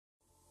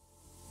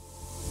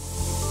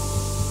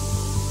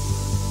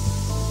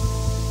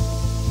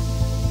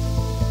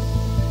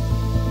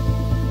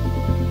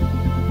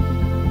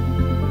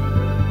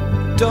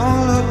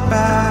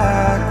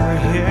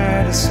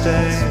to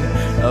stay,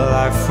 a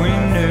life we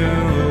knew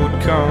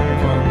would come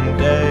one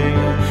day.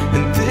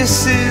 And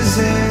this is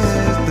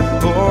it, the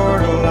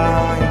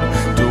borderline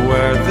to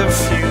where the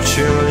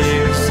future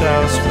leaves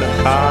us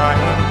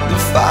behind. The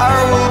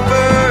fire will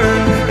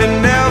burn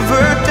and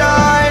never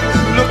die,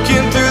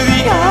 looking through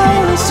the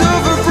eyes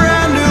of a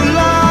brand new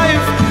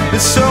life.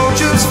 And so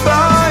just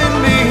find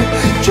me,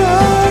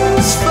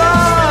 just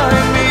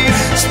find me.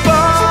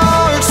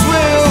 Sparks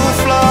will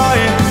fly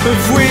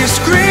if we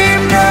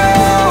scream no.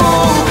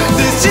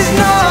 This is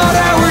not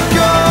how we're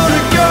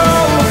gonna go.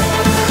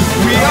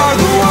 We are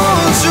the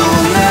ones who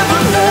will never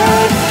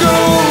let go.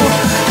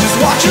 Just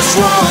watch us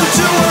run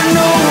to where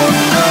no one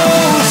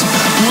knows.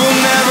 We'll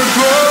never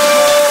grow.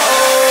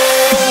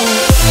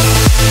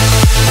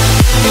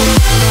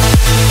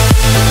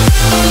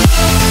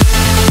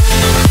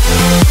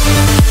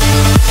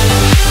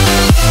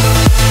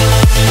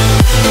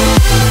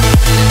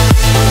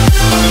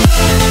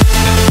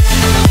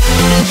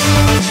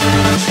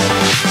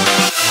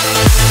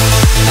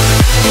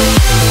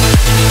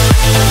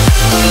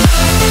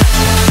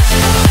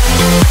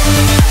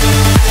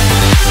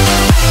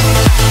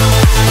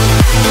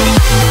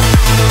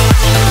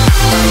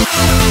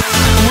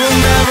 We'll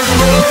never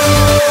grow.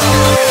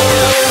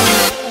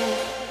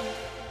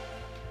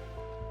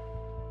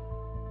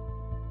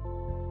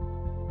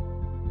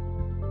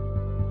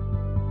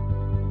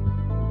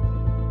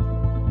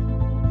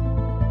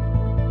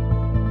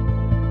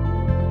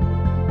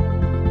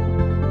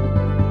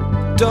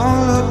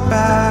 Don't look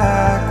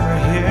back,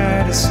 we're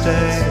here to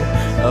stay,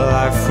 a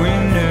life we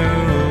knew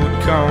would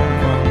come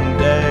one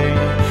day.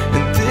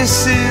 And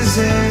this is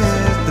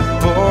it, the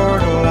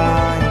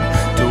borderline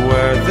to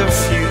where the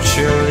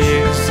future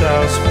leaves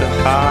us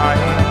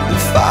behind.